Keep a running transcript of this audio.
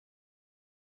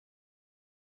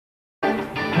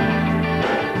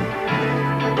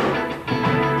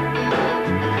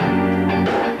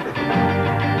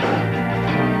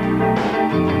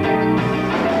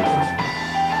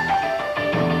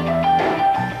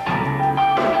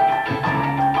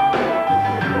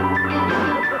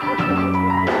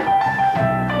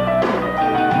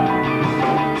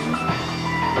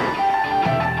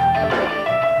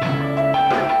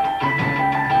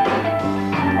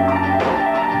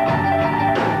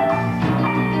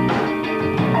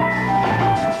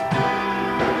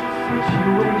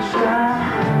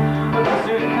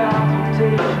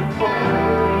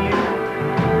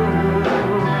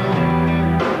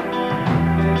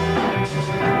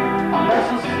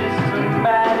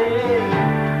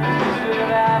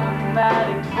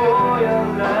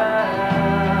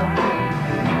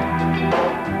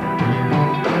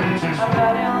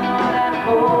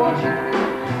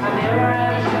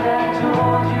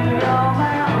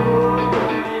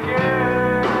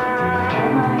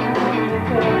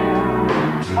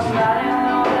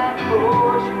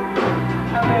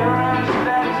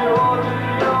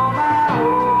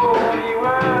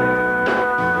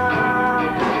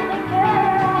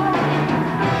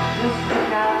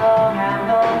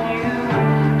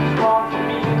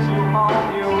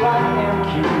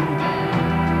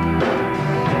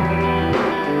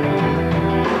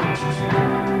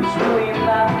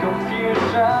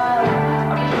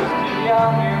I'm just a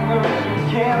young emotion,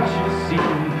 can't you see?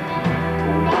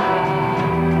 I'm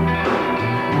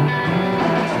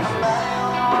not the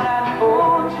only one that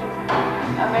told you.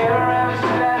 I never ever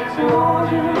should have told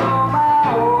you. You're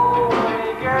my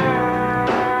only girl.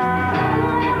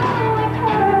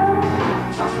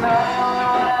 I'm not the only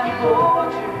one that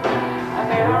told you. I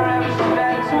never ever should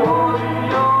have told you.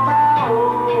 You're my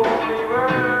only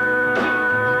girl.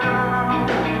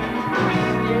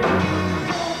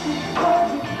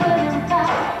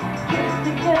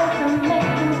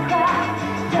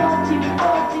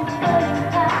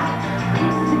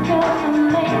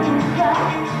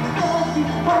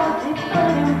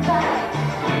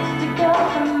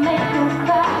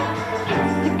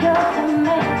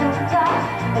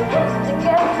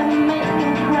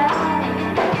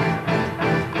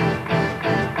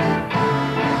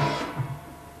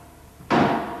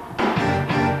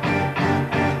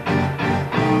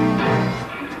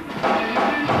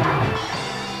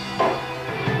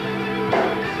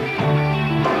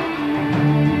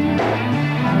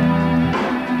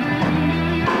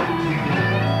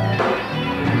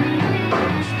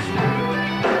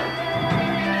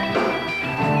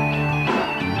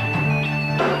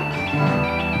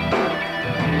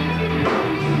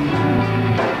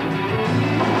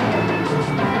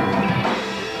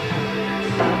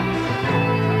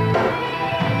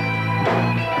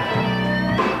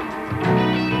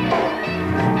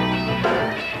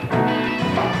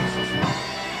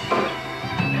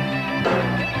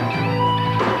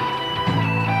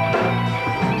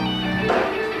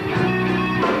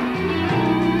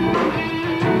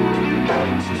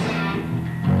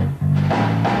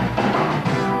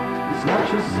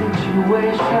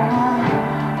 Situation,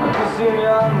 because you're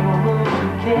young,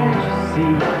 can't you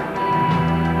see?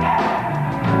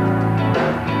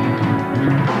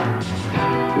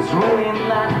 It's really